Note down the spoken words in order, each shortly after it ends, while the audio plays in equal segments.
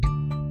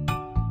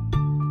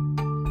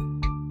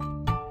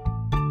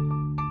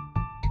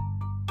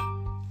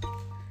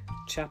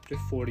Chapter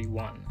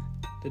 41.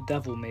 The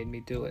Devil Made Me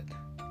Do It.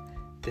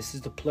 This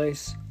is the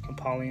place,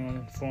 Apollyon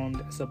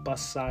informed as a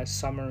bus-sized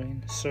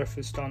submarine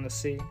surfaced on the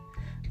sea.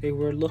 They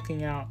were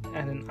looking out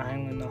at an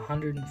island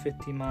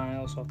 150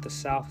 miles off the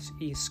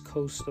southeast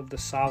coast of the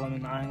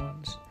Solomon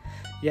Islands.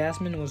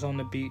 Yasmin was on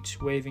the beach,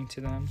 waving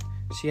to them.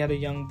 She had a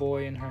young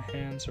boy in her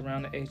hands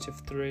around the age of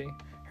 3.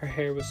 Her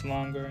hair was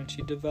longer, and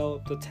she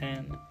developed a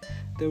tan.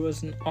 There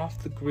was an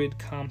off-the-grid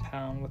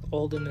compound with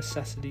all the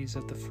necessities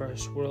of the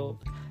first world.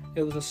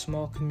 It was a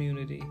small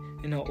community,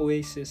 an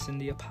oasis in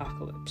the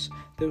apocalypse.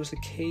 There was a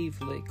cave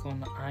lake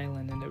on the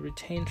island, and it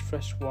retained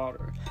fresh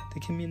water. The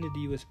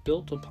community was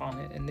built upon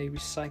it, and they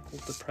recycled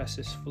the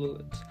precious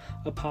fluids.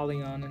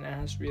 Apollyon and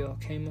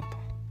Azriel came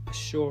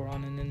ashore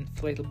on an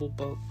inflatable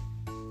boat.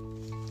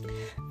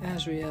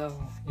 "Azriel,"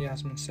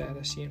 Yasmin said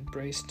as she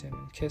embraced him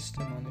and kissed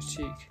him on his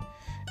cheek.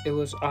 It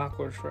was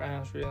awkward for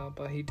Azriel,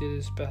 but he did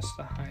his best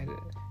to hide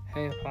it.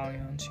 "Hey,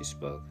 Apollyon," she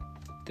spoke.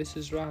 "This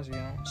is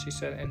Raziel," she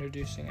said,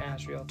 introducing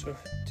Azriel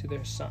to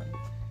their son.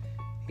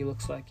 "He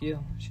looks like you,"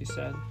 she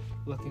said,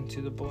 looking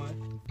to the boy.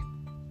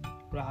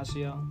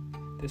 "Raziel,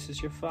 this is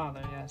your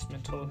father,"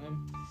 Yasmin told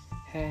him.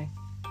 "Hey,"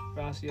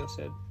 Raziel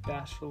said,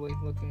 bashfully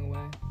looking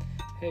away.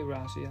 "Hey,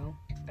 Raziel,"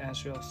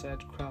 Azriel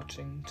said,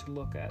 crouching to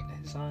look at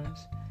his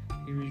eyes.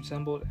 He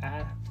resembled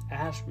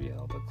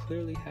Azriel, but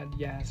clearly had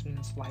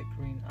Yasmin's light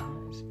green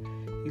eyes.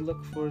 He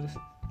looked for the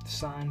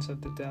signs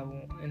of the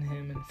devil in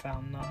him and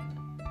found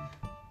none.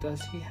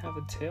 "Does he have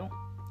a tail?"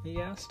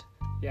 he asked.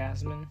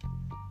 Yasmin.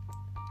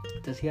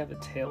 "Does he have a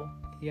tail?"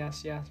 he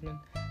asked Yasmin.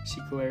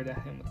 She glared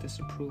at him with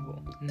disapproval.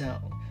 "No,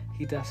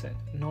 he doesn't.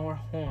 Nor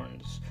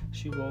horns."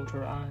 She rolled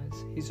her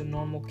eyes. "He's a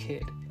normal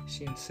kid,"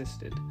 she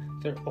insisted.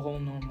 "They're all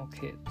normal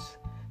kids,"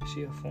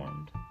 she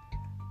affirmed.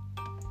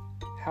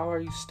 "How are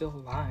you still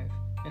alive?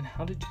 And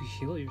how did you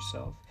heal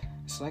yourself?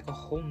 It's like a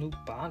whole new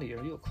body.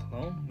 Are you a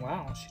clone?"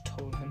 "Wow," she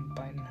told him,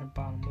 biting her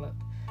bottom lip.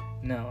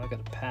 "No, I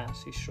got a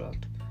pass," he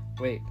shrugged.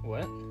 "Wait,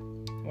 what?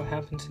 What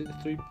happened to the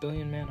 3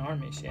 billion man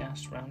army?" she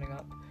asked, rounding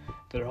up.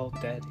 "They're all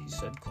dead," he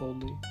said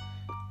coldly.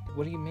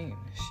 "What do you mean?"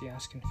 she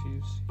asked,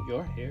 confused.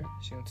 "You're here,"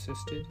 she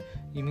insisted.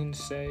 "You mean to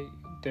say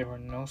there were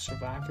no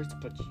survivors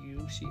but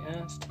you?" she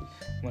asked.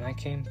 "When I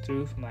came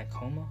through from my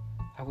coma,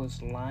 I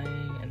was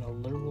lying in a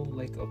literal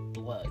lake of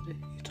blood,"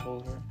 he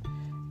told her.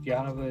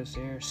 Yadava is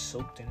there,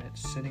 soaked in it,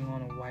 sitting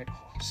on a white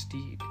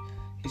steed.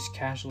 He's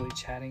casually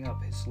chatting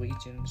up his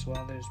legions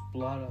while there's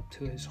blood up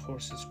to his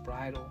horse's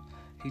bridle,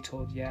 he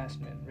told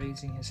Yasmin,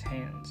 raising his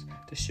hands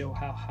to show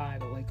how high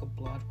the lake of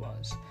blood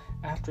was.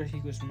 After he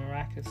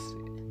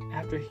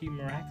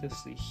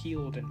miraculously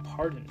healed and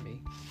pardoned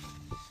me,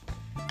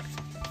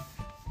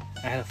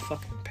 I had a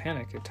fucking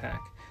panic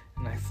attack,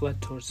 and I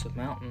fled towards the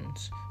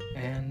mountains,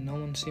 and no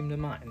one seemed to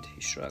mind, he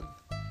shrugged.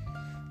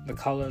 The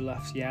color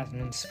left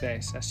Yasmin's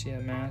face as she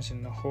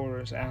imagined the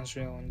horrors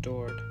Azriel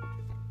endured.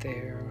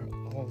 "They're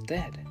all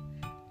dead?"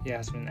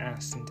 Yasmin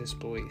asked in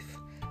disbelief.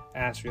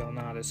 Azriel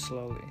nodded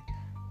slowly.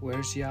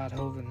 "Where's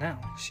Yadhova now?"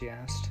 she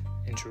asked.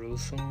 "In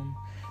Jerusalem,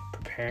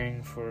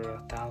 preparing for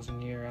a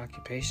 1,000-year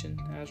occupation,"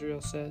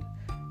 Azriel said.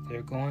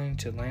 "They're going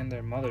to land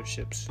their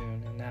mothership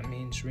soon, and that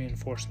means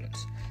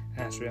reinforcements,"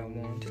 Azriel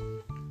warned.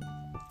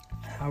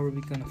 "How are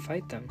we going to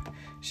fight them?"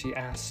 she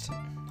asked,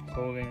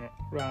 holding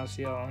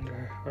Raziel under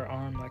her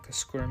arm like a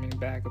squirming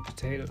bag of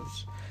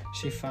potatoes.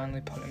 She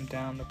finally put him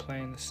down to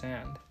play in the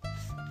sand.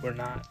 "We're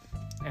not,"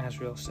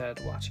 Azriel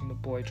said, watching the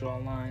boy draw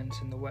lines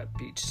in the wet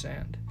beach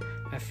sand.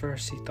 At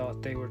first he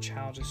thought they were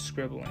childish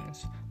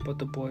scribblings, but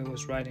the boy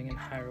was writing in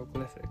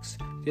hieroglyphics.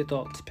 The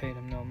adults paid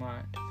him no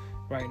mind.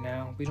 "Right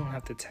now, we don't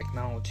have the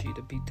technology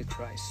to beat the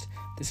Christ.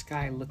 This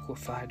guy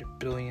liquefied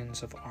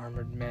billions of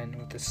armored men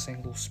with a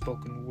single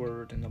spoken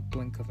word in the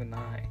blink of an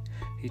eye,"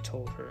 he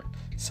told her.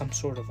 "Some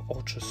sort of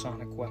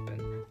ultrasonic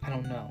weapon. I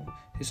don't know.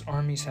 His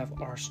armies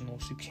have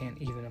arsenals you can't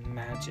even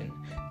imagine.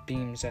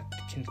 Beams that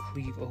can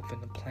cleave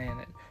open the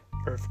planet.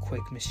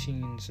 Earthquake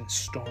machines and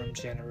storm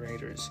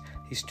generators.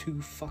 He's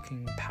too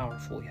fucking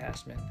powerful,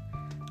 Yasmin."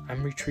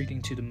 "I'm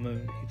retreating to the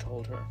moon," he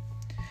told her.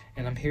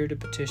 "And I'm here to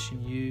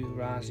petition you,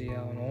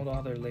 Raziel, and all the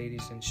other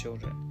ladies and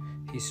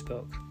children," he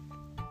spoke.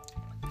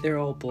 "They're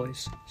all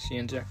boys," she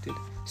injected.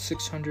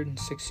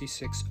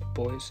 666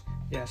 boys,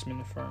 Yasmin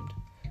affirmed.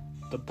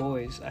 The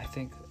boys, I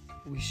think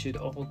we should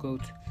all go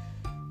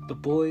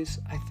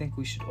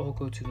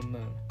to the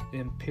moon. The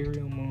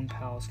Imperial Moon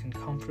Palace can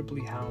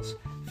comfortably house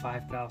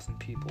 5,000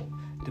 people.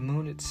 The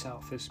moon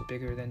itself is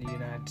bigger than the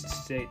United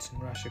States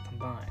and Russia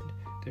combined.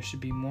 There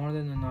should be more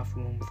than enough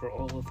room for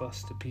all of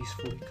us to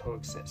peacefully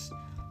coexist,"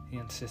 he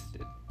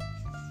insisted.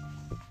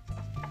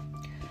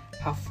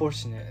 "How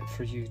fortunate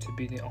for you to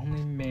be the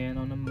only man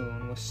on the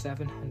moon with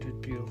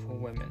 700 beautiful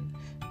women,"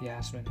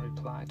 Yasmin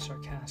replied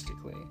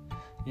sarcastically.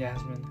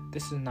 "Yasmin,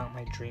 this is not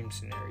my dream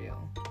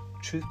scenario.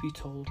 Truth be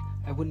told,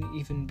 I wouldn't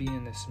even be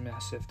in this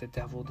mess if the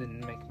devil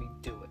didn't make me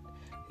do it,"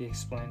 he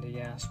explained to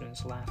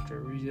Yasmin's laughter,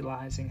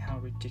 realizing how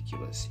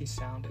ridiculous he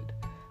sounded.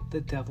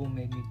 "The devil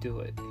made me do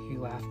it," he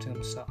laughed to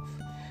himself.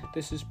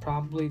 This is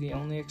probably the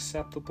only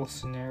acceptable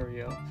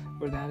scenario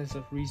where that is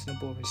a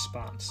reasonable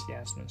response,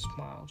 Yasmin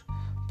smiled.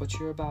 But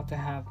you're about to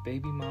have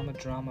baby mama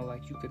drama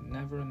like you could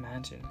never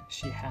imagine,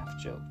 she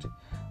half-joked.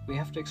 We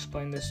have to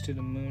explain this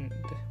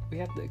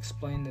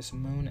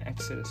moon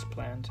exodus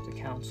plan to the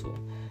council,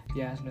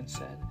 Yasmin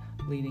said,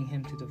 leading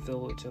him to the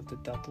village of the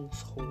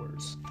Devil's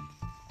Whores.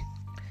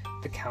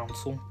 The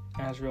council?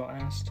 Azriel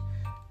asked.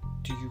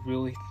 Do you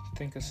really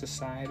think a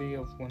society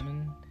of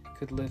women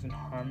could live in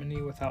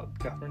harmony without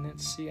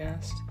governance, she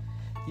asked.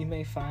 You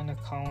may find a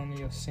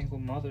colony of single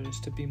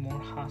mothers to be more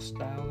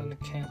hostile than a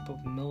camp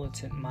of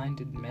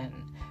militant-minded men,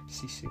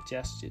 she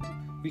suggested.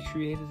 We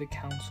created a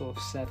council of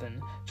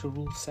 7 to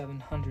rule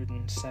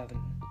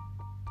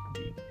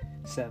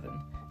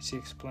 777, she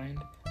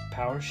explained.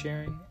 Power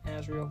sharing?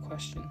 Azriel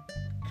questioned.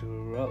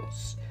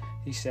 Gross,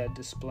 he said,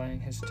 displaying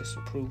his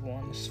disapproval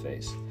on his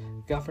face.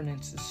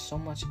 Governance is so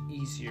much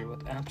easier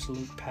with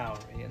absolute power,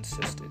 he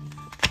insisted.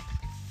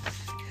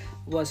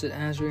 Was it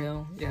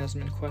Azriel?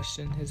 Yasmin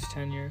questioned his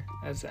tenure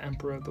as the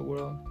emperor of the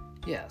world.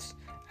 Yes,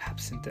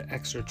 absent the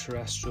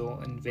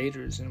extraterrestrial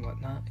invaders and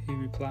whatnot, he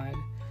replied.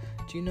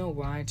 Do you know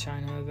why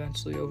China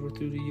eventually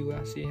overthrew the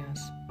U.S., he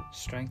asked.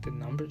 Strength in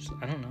numbers?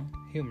 I don't know.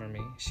 Humor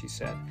me, she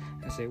said,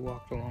 as they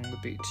walked along the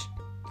beach.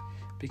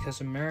 Because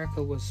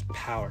America was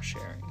power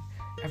sharing.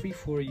 Every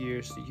 4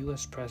 years, the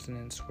U.S.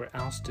 presidents were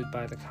ousted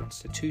by the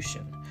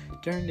Constitution.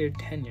 During their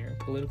tenure,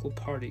 political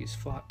parties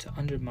fought to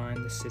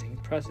undermine the sitting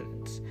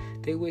presidents.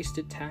 They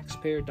wasted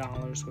taxpayer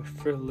dollars with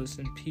frivolous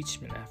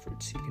impeachment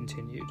efforts, he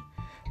continued.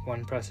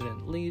 One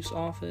president leaves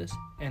office,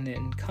 and the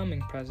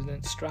incoming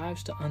president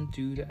strives to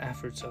undo the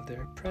efforts of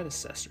their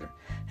predecessor.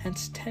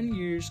 Hence, 10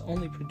 years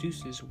only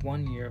produces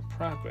 1 year of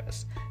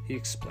progress, he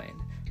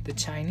explained. The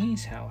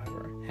Chinese,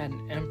 however, had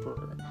an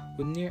emperor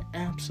with near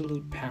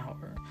absolute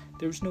power.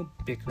 There was no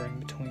bickering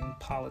between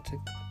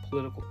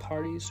political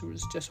parties, there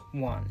was just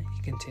one,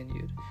 he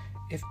continued.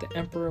 If the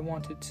emperor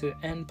wanted to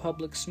end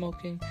public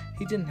smoking,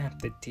 he didn't have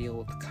to deal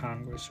with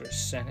Congress or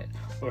Senate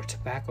or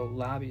tobacco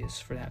lobbyists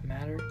for that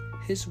matter.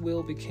 His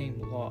will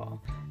became law,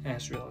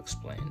 Azriel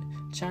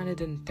explained. China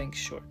didn't think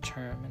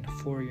short-term in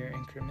 4-year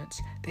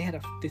increments. They had a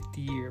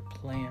 50-year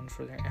plan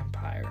for their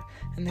empire,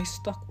 and they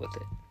stuck with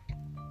it.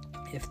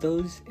 If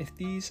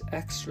these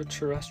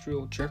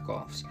extraterrestrial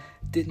jerk-offs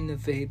didn't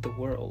invade the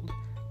world,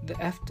 the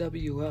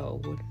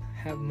FWL would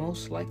have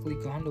most likely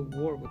gone to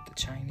war with the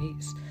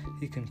Chinese,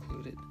 he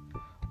concluded.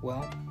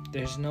 Well,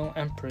 there's no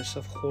Empress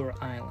of Whore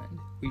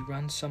Island. We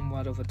run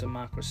somewhat of a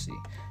democracy,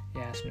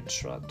 Yasmin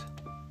shrugged.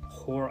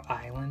 Whore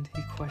Island,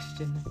 he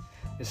questioned.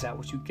 Is that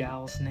what you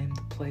gals named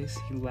the place?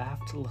 He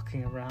laughed,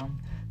 looking around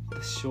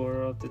the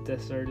shore of the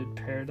deserted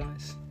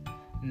paradise.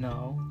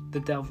 No,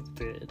 the devil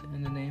did,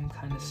 and the name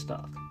kinda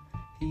stuck.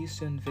 He used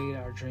to invade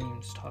our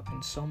dreams,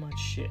 talking so much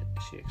shit,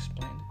 she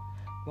explained,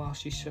 while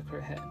she shook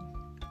her head.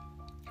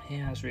 Hey,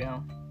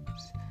 Azriel,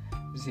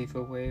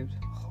 Ziva waved,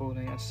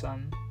 holding a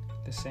son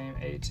the same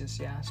age as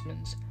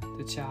Yasmin's.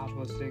 The child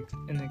was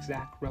an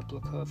exact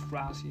replica of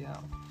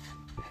Raziel.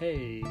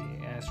 Hey,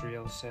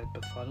 Azriel said,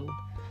 befuddled.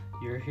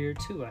 You're here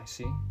too, I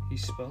see. He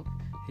spoke.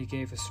 He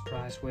gave a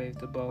surprise wave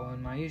to Boa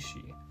and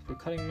Maishi. We're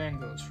cutting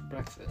mangoes for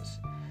breakfast.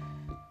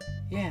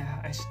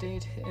 Yeah, I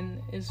stayed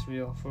in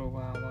Israel for a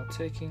while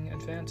taking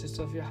advantage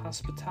of your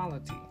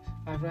hospitality.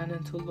 I ran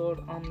into Lord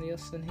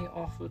Omnius and he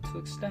offered to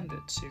extend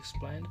it, she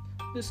explained.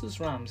 This is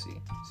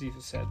Ramsey,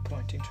 Ziva said,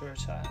 pointing to her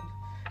child.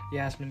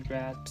 Yasmin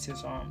grabbed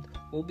his arm.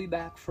 We'll be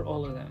back for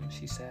all of them,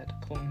 she said,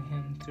 pulling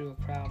him through a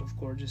crowd of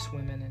gorgeous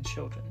women and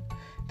children.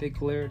 They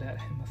glared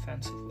at him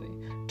offensively.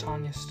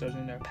 Tanya stood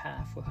in their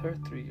path with her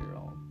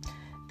 3-year-old.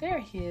 There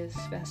he is,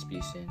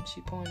 Vespucian,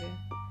 she pointed.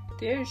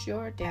 There's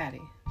your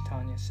daddy,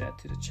 Tanya said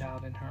to the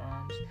child in her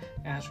arms.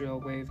 Azriel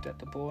waved at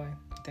the boy.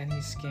 Then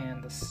he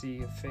scanned the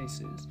sea of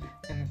faces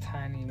in the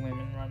tiny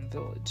women-run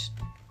village.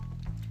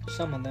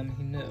 Some of them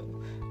he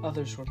knew.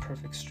 Others were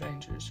perfect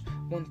strangers.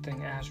 One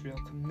thing Azriel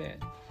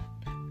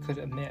could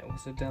admit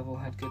was the devil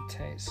had good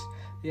taste.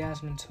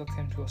 Yasmin took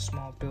him to a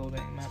small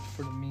building meant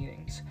for the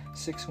meetings.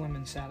 6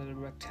 women sat at a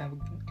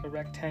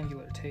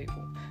rectangular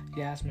table.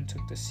 Yasmin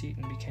took the seat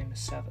and became the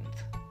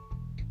 7th.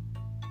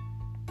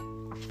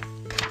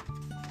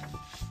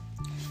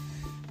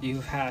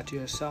 You've had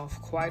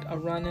yourself quite a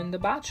run in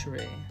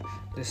debauchery,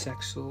 the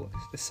sexy,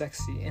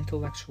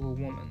 intellectual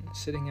woman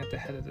sitting at the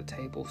head of the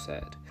table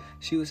said.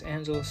 She was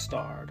Angela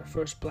Starr, the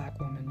first black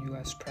woman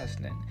U.S.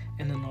 president,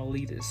 and an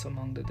elitist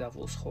among the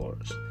devil's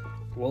whores.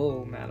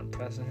 Whoa, Madam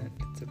President,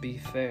 to be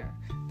fair,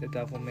 the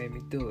devil made me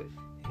do it,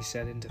 he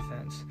said in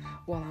defense.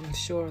 Well, I'm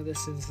sure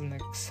this is an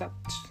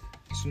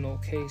exceptional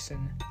case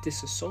in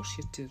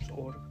dissociative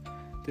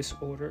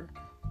disorder.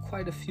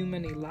 Quite a few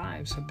many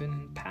lives have been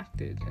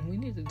impacted, and we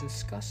need to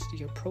discuss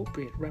the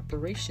appropriate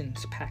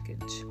reparations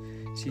package,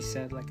 she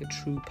said like a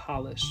true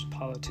polished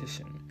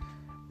politician.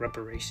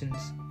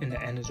 Reparations? In the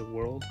end of the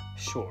world?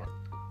 Sure.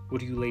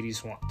 What do you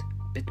ladies want?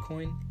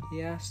 Bitcoin?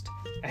 He asked.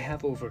 I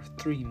have over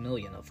 3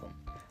 million of them.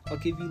 I'll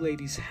give you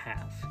ladies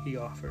half, he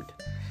offered.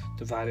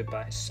 Divided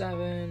by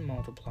 7,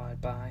 multiplied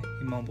by,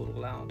 he mumbled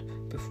aloud.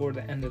 Before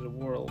the end of the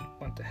world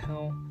went to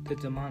hell, the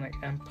demonic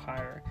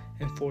empire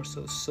enforced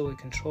those silly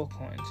control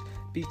coins.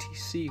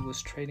 BTC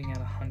was trading at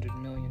 100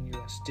 million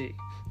USD,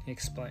 he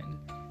explained.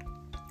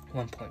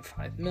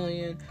 1.5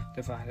 million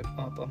divided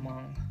up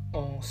among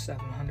all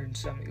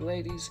 770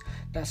 ladies,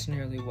 that's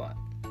nearly what?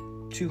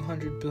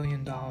 $200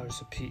 billion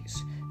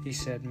apiece, he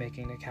said,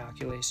 making the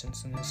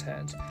calculations in his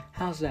head.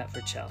 How's that for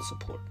child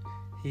support?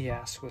 He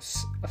asked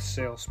with a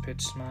sales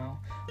pitch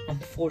smile.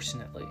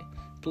 Unfortunately,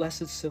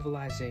 blessed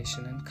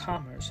civilization and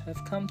commerce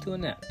have come to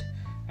an end.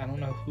 I don't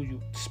know who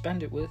you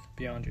spend it with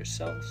beyond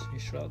yourselves, he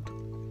shrugged.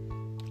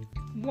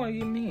 What do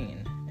you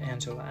mean?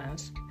 Angela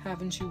asked.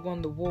 Haven't you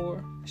won the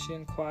war? She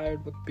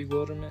inquired with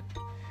bewilderment.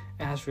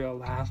 Azriel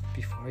laughed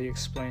before he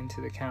explained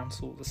to the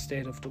council the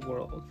state of the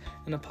world,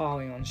 and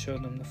Apollyon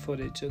showed them the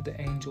footage of the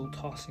angel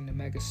tossing the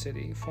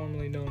megacity,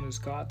 formerly known as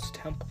God's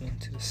temple,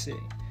 into the sea.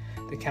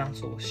 The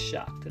council was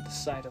shocked at the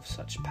sight of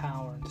such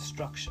power and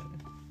destruction.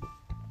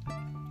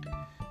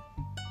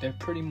 They're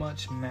pretty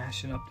much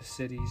mashing up the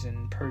cities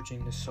and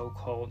purging the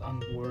so-called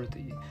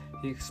unworthy,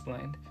 he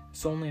explained.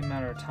 It's only a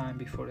matter of time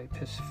before they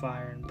piss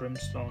fire and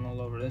brimstone all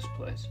over this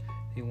place,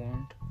 he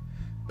warned.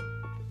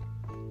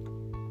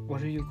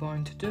 What are you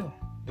going to do?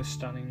 The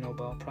stunning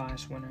Nobel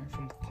Prize winner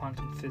from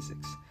quantum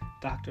physics,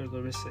 Dr.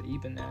 Larissa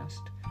Eben,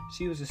 asked.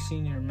 She was a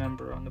senior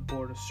member on the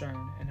board of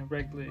CERN and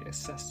regularly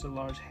assessed the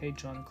Large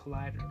Hadron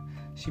Collider.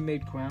 She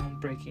made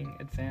groundbreaking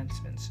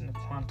advancements in the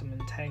quantum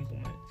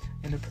entanglement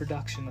and the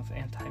production of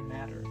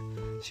antimatter.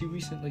 She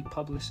recently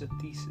published a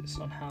thesis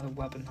on how to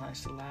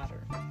weaponize the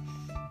latter.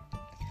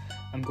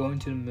 I'm going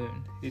to the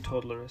moon, he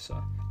told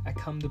Larissa. I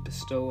come to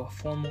bestow a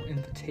formal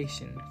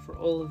invitation for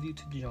all of you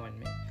to join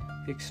me,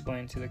 he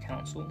explained to the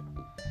council.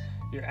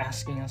 You're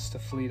asking us to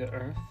flee to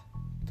Earth?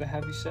 The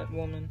heavyset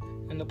woman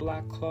in the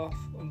black cloth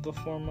of the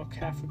former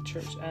Catholic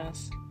Church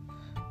asked.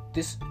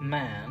 This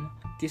man,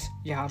 this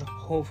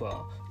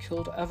Yahovah,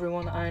 killed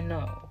everyone I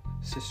know,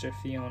 Sister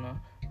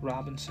Fiona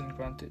Robinson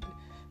grunted.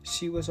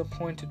 She was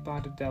appointed by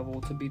the devil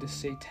to be the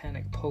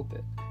satanic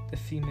pulpit, the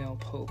female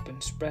pope,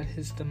 and spread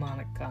his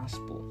demonic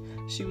gospel.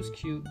 She was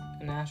cute,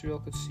 and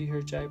Azriel could see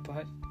her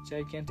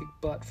gigantic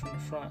butt from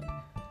the front,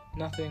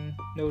 nothing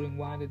noting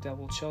why the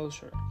devil chose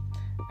her.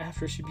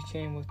 After she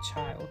became with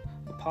child,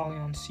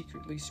 Apollyon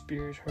secretly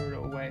spirited her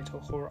away to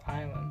Horror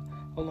Island,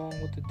 along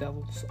with the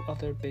devil's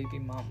other baby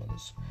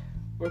mamas.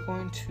 We're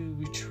going to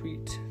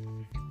retreat.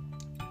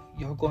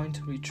 You're going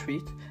to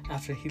retreat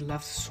after he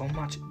left so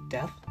much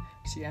death?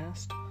 She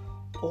asked.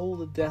 All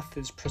the death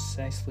is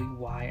precisely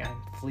why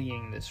I'm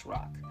fleeing this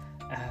rock,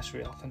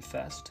 Azriel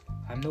confessed.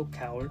 I'm no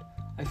coward.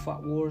 I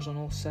fought wars on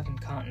all 7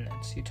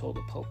 continents, he told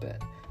the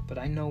pulpit. But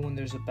I know when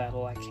there's a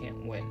battle I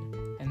can't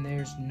win, and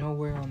there's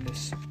nowhere on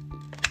this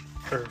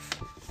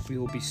Earth we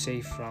will be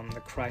safe from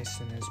the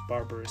Christ and his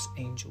barbarous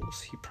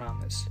angels, he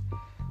promised.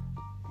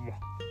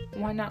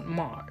 Why not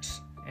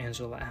Mars?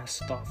 Angela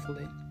asked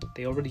thoughtfully.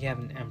 They already have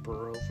an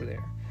emperor over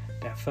there,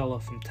 that fella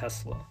from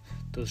Tesla.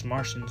 Those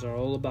Martians are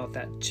all about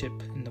that chip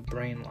in the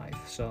brain life,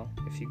 so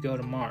if you go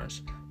to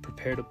Mars,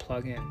 prepare to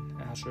plug in,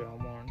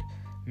 Azriel warned.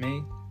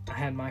 Me, I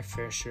had my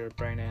fair share of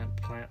brain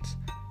implants.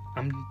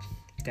 I'm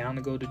down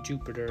to go to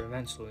Jupiter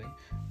eventually,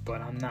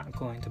 but I'm not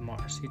going to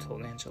Mars, he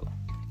told Angela.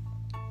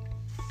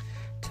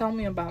 Tell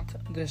me about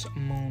this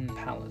moon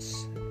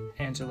palace,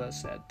 Angela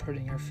said,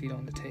 putting her feet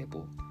on the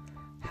table.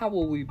 How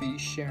will we be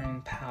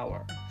sharing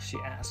power? She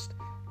asked.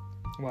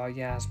 While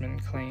Yasmin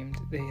claimed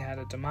they had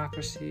a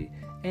democracy,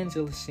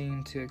 Angela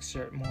seemed to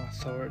exert more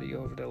authority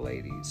over the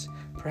ladies.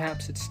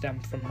 Perhaps it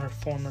stemmed from her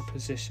former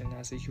position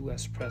as a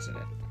U.S.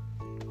 president.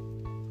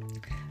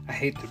 I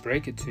hate to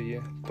break it to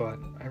you, but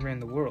I ran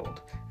the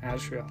world,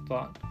 Azriel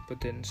thought,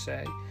 but didn't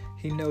say.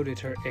 He noted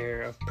her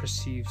air of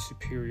perceived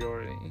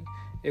superiority.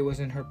 It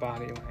was in her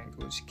body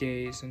language,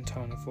 gaze, and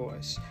tone of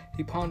voice.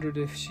 He pondered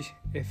if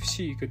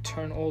she could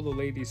turn all the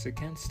ladies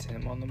against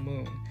him on the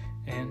moon,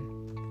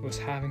 and was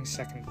having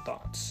second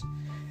thoughts.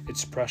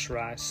 It's a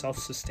pressurized,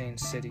 self-sustained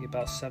city,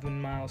 about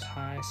 7 miles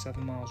high,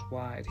 7 miles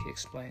wide, he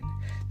explained.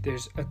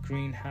 There's a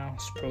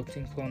greenhouse,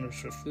 protein cloners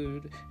for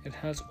food. It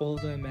has all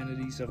the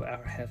amenities of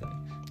our heaven,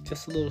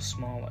 just a little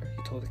smaller,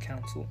 he told the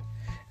council.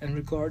 In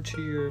regard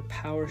to your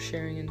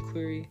power-sharing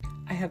inquiry,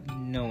 I have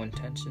no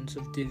intentions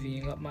of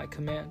divvying up my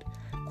command.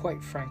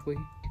 Quite frankly,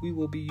 we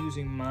will be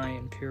using my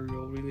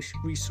imperial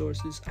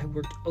resources I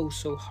worked oh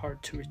so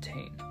hard to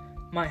retain.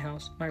 My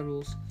house, my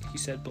rules, he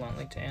said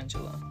bluntly to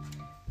Angela.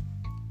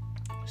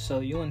 So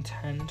you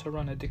intend to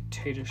run a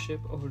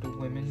dictatorship over the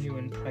women you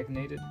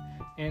impregnated?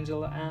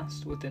 Angela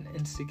asked with an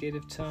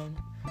instigative tone.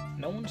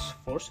 No one's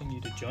forcing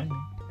you to join me,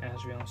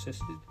 Azriel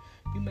insisted.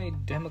 You may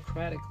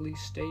democratically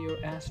stay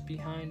your ass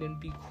behind and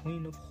be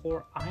queen of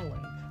Horror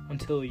Island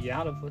until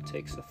Yadava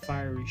takes a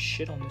fiery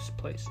shit on this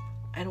place.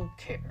 I don't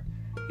care,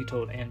 he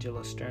told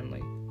Angela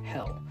sternly.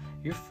 Hell,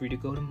 you're free to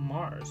go to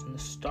Mars and the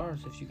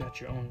stars if you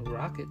got your own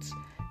rockets,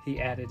 he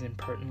added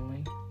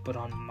impertinently. But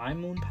on my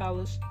moon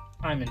palace,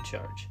 I'm in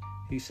charge,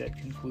 he said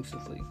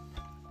conclusively.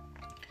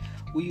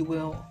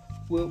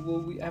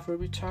 Will we ever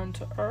return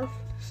to Earth?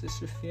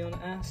 Sister Fiona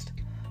asked.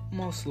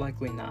 Most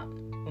likely not,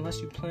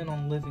 unless you plan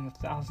on living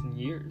 1,000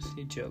 years,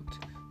 he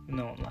joked.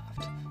 No one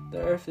laughed. The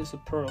Earth is a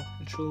pearl,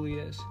 it truly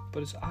is,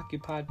 but it's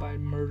occupied by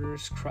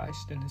murderous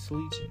Christ and his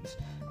legions,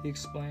 he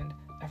explained.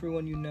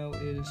 Everyone you know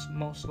is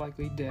most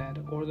likely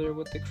dead, or they're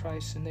with the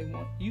Christ and they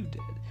want you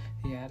dead,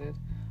 he added.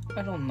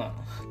 I don't know,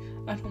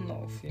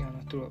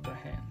 Fiona threw up her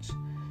hands.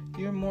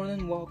 You're more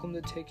than welcome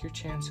to take your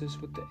chances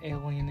with the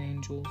alien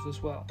angels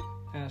as well,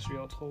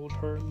 Azriel told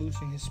her,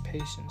 losing his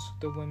patience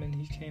with the women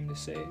he came to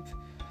save.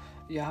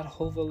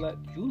 Yadhova let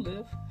you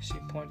live, she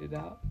pointed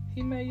out.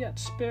 He may yet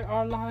spare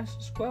our lives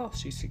as well,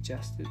 she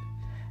suggested.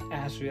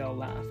 Azriel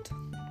laughed.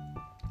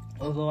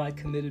 Although I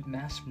committed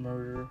mass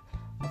murder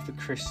of the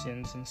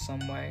Christians in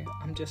some way,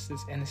 I'm just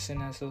as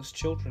innocent as those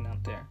children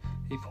out there,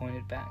 he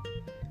pointed back.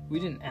 We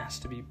didn't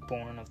ask to be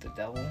born of the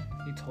devil,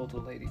 he told the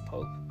Lady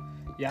Pope.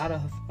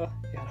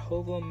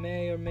 Yadhova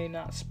may or may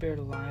not spare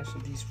the lives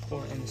of these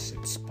poor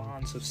innocent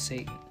spawns of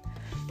Satan,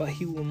 but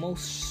he will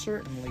most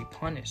certainly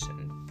punish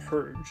and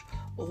purge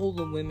all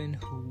the women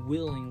who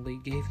willingly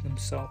gave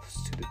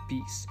themselves to the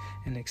beast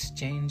in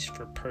exchange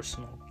for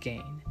personal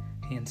gain,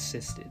 he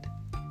insisted.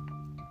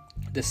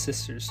 The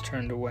sister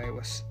turned away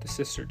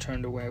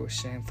with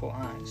shameful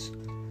eyes.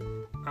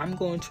 I'm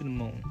going to the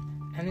moon.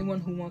 Anyone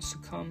who wants to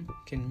come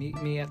can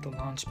meet me at the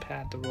launch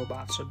pad the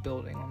robots are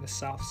building on the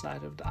south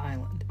side of the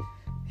island,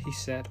 he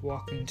said,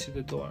 walking to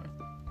the door.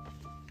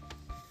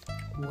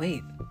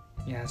 Wait,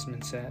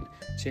 Yasmin said,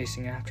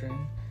 chasing after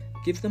him.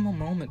 Give them a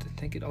moment to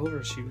think it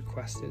over, she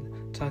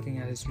requested, tugging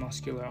at his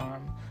muscular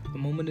arm. The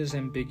moment is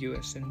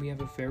ambiguous, and we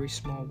have a very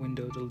small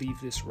window to leave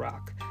this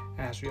rock,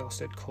 Azriel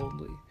said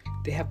coldly.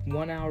 They have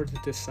 1 hour to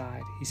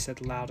decide, he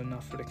said loud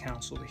enough for the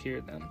council to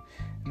hear them.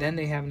 Then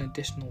they have an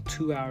additional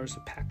 2 hours to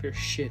pack their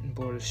shit and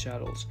board the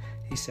shuttles,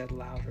 he said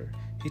louder.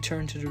 He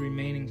turned to the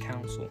remaining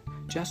council.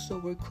 Just so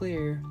we're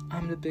clear,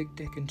 I'm the big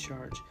dick in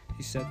charge,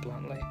 he said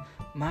bluntly.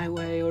 My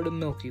way or the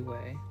Milky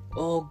Way.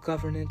 All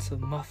governance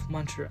of Muff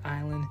Muncher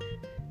Island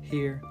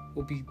here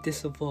will be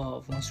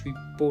dissolved once we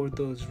board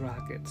those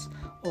rockets.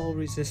 All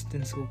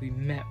resistance will be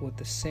met with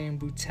the same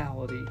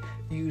brutality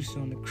used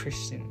on the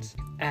Christians.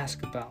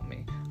 Ask about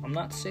me. I'm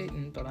not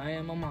Satan, but I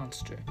am a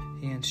monster,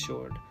 he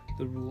ensured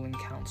the ruling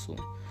council.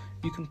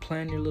 You can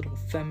plan your little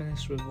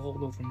feminist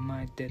revolt over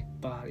my dead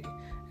body,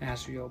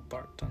 Azriel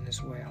barked on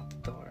his way out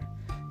the door.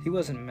 He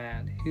wasn't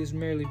mad, he was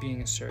merely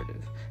being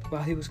assertive.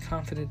 While he was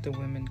confident the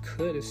women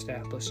could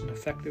establish an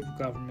effective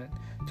government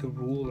to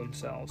rule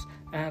themselves,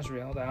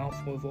 Azriel, the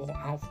alpha of all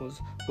alphas,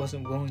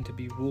 wasn't willing to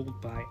be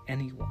ruled by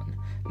anyone,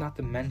 not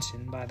to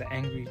mention by the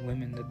angry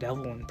women the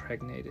devil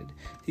impregnated.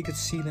 He could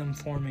see them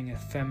forming a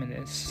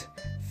feminist,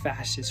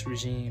 fascist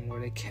regime where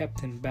they kept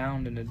him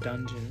bound in a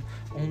dungeon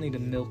only to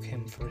milk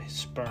him for his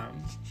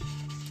sperm.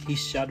 He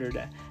shuddered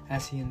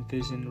as he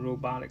envisioned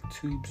robotic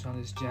tubes on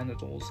his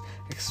genitals,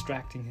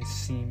 extracting his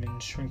semen,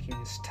 shrinking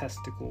his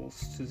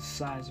testicles to the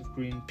size of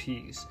green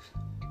peas.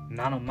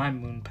 Not on my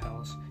moon,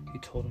 pals, he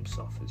told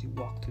himself as he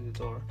walked through the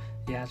door.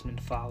 Yasmin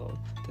followed.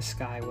 The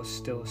sky was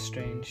still a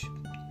strange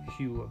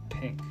hue of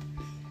pink.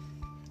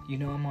 You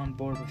know I'm on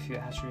board with you,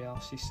 Azriel,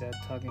 she said,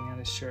 tugging at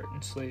his shirt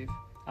and sleeve.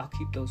 I'll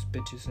keep those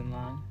bitches in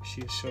line,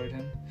 she assured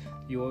him.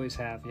 You always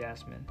have,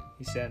 Yasmin,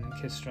 he said and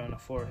kissed her on the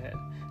forehead.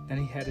 Then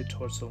he headed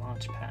towards the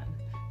launch pad.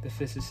 The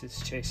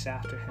physicist chased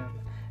after him.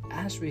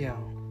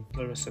 Azriel,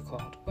 Larissa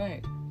called.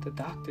 Wait, the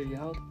doctor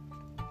yelled.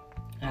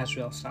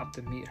 Azriel stopped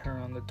to meet her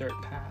on the dirt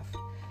path.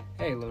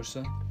 Hey,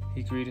 Larissa,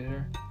 he greeted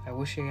her. I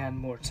wish I had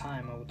more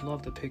time. I would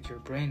love to pick your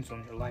brains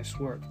on your life's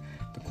work.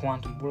 The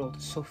quantum world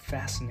is so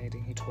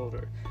fascinating, he told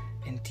her.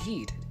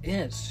 Indeed, it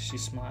is, she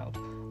smiled.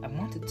 I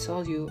want to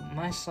tell you,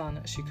 my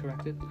son, she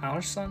corrected.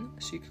 Our son,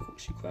 she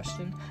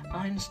questioned.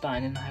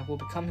 Einstein and I will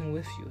be coming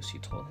with you, she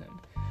told him.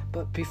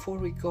 But before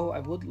we go, I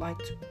would like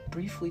to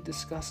briefly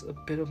discuss a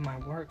bit of my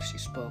work, she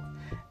spoke.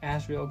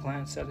 Azriel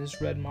glanced at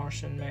his red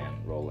Martian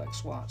Man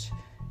Rolex watch.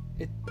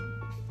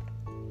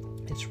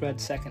 Its red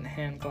second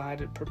hand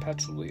glided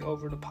perpetually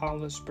over the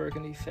polished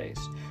burgundy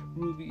face.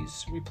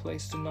 Rubies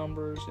replaced the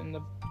numbers, and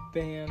the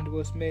band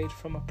was made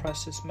from a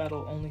precious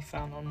metal only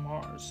found on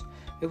Mars.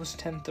 It was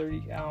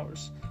 10:30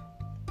 hours.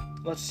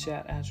 Let's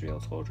chat,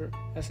 Azriel told her,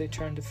 as they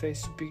turned to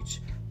face the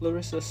beach.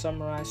 Larissa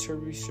summarized her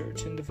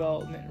research and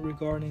development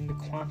regarding the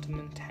quantum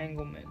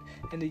entanglement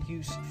and the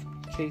use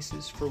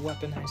cases for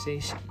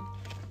weaponization.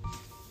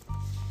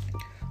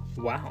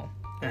 Wow,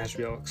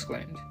 Azriel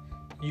exclaimed.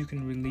 You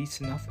can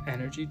release enough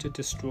energy to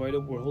destroy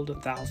the world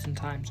 1,000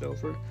 times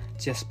over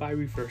just by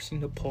reversing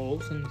the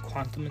poles in the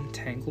quantum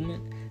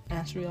entanglement?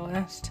 Azriel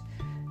asked.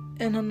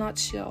 In a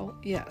nutshell,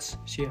 yes,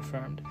 she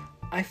affirmed.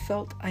 I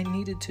felt I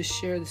needed to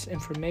share this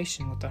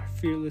information with our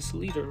fearless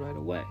leader right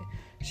away,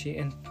 she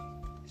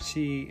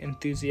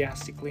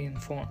enthusiastically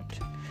informed.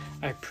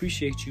 I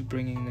appreciate you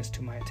bringing this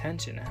to my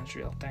attention,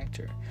 Azriel thanked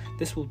her.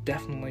 This will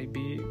definitely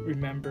be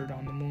remembered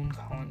on the moon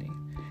colony,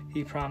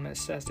 he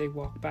promised as they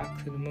walked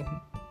back to the moon.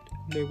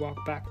 they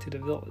walked back to the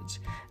village.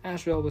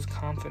 Azriel was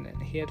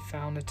confident he had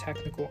found a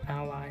technical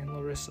ally in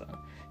Larissa.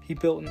 He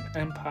built an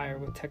empire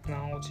with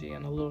technology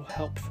and a little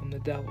help from the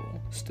devil.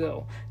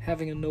 Still,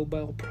 having a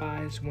Nobel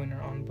Prize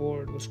winner on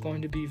board was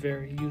going to be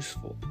very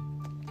useful.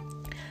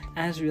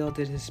 Azriel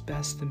did his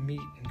best to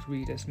meet and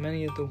greet as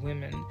many of the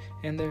women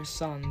and their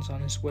sons on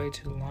his way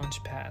to the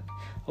launch pad.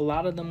 A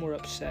lot of them were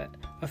upset,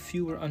 a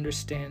few were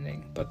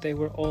understanding, but they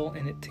were all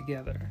in it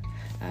together.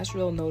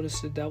 Azriel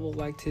noticed the devil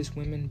liked his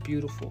women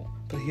beautiful,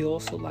 but he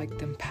also liked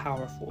them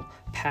powerful,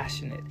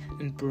 passionate,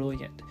 and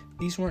brilliant.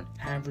 These weren't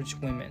average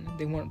women.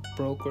 They weren't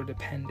broke or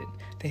dependent.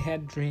 They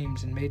had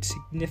dreams and made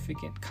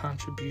significant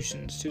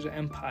contributions to the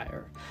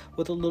empire,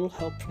 with a little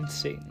help from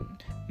Satan.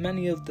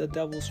 Many of the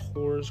devil's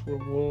whores were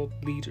world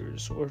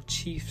leaders or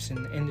chiefs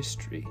in the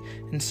industry,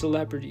 and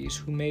celebrities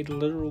who made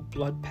literal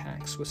blood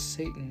pacts with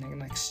Satan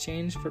in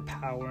exchange for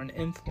power and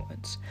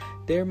influence.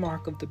 Their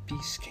mark of the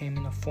beast came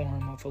in the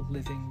form of a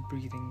living,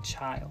 breathing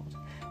child.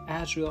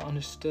 Azriel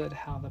understood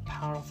how the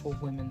powerful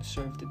women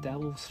served the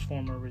devil's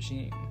former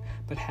regime,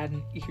 but had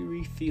an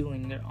eerie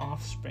feeling their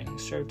offspring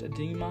served a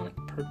demonic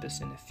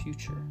purpose in the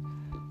future.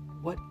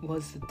 What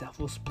was the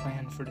devil's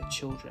plan for the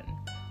children?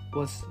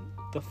 Was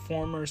the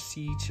former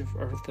siege of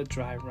Earth a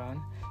dry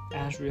run?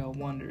 Azriel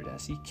wondered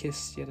as he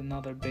kissed yet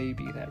another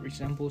baby that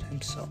resembled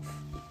himself.